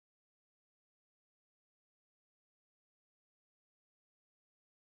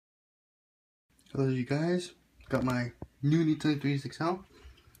Hello you guys, got my new Nintendo 3DS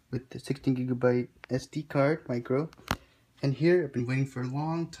with the 16GB SD card micro, and here I've been waiting for a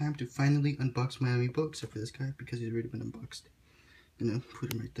long time to finally unbox my amiibo, except for this guy because he's already been unboxed. I'm gonna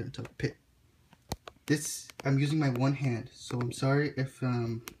put him right there on top of the pit. This, I'm using my one hand, so I'm sorry if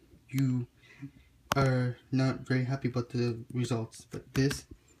you are not very happy about the results, but this,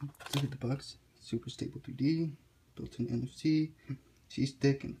 look at the box, super stable 3D, built-in NFC,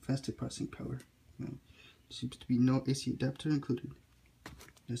 C-stick, and faster processing power. Seems to be no AC adapter included.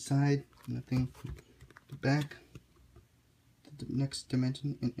 The side, nothing. The back, the next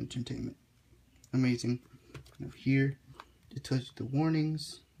dimension, and entertainment. Amazing. Now here, it tells you the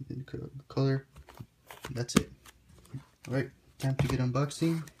warnings, then the color. That's it. Alright, time to get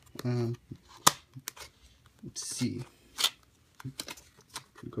unboxing. Let's see.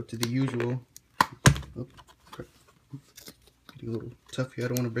 We go to the usual. Oh, crap. Getting a little tough here. I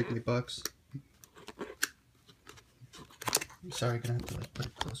don't want to break my box. I'm sorry, I'm gonna have to put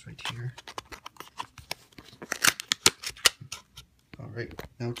it close right here. Alright,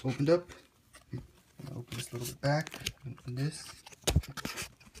 now it's opened up. I'll open this a little bit back. Open this.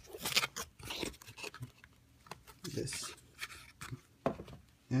 This.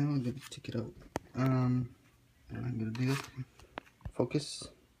 Now I'm gonna take it out. I'm gonna do this. Focus.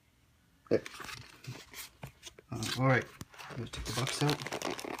 There. Alright, I'm gonna take the box out.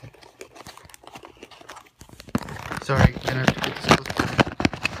 Sorry, I'm gonna have to get this out.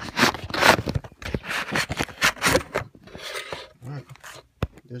 Alright,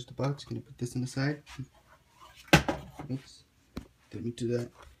 there's the box. Gonna put this on the side. Oops, didn't mean to do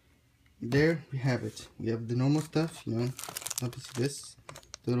that. There we have it. We have the normal stuff, you know, obviously this,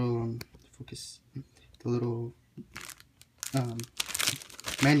 the little, focus, the little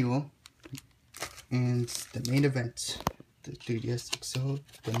manual, and the main event, the 3DS XL,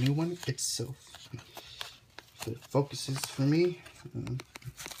 the new one itself. So it focuses for me.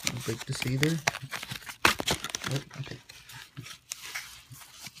 I'll break this either. Oh, okay.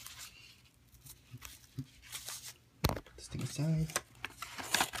 Put this thing aside.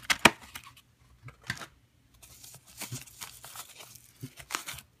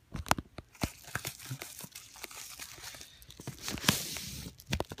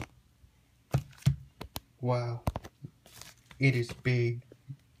 Wow, it is big.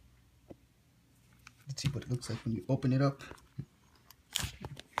 Let's see what it looks like when you open it up.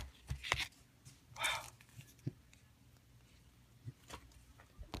 Wow.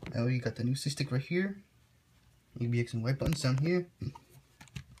 Now you got the new stick right here. Maybe X and Y buttons down here.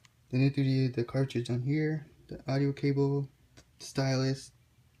 The new 3D, the cartridge on here. The audio cable, the stylus,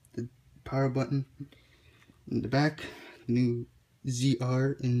 the power button. In the back, new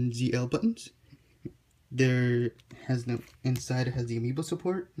ZR and ZL buttons. There has no inside. It has the amiibo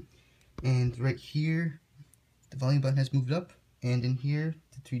support, and right here, the volume button has moved up, and in here,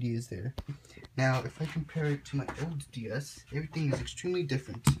 the 3D is there. Now, if I compare it to my old DS, everything is extremely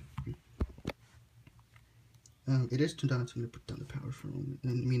different. It is turned on, so I'm gonna put down the power for a moment. I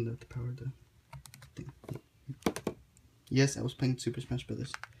mean the power, the thing. Yes, I was playing Super Smash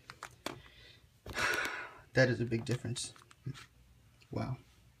Brothers. That is a big difference. Wow.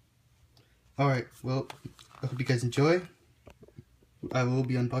 Alright, well, I hope you guys enjoy. I will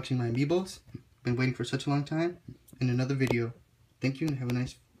be unboxing my amiibos. Been waiting for such a long time. In another video. Thank you and have a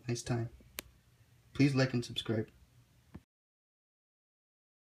nice time. Please like and subscribe.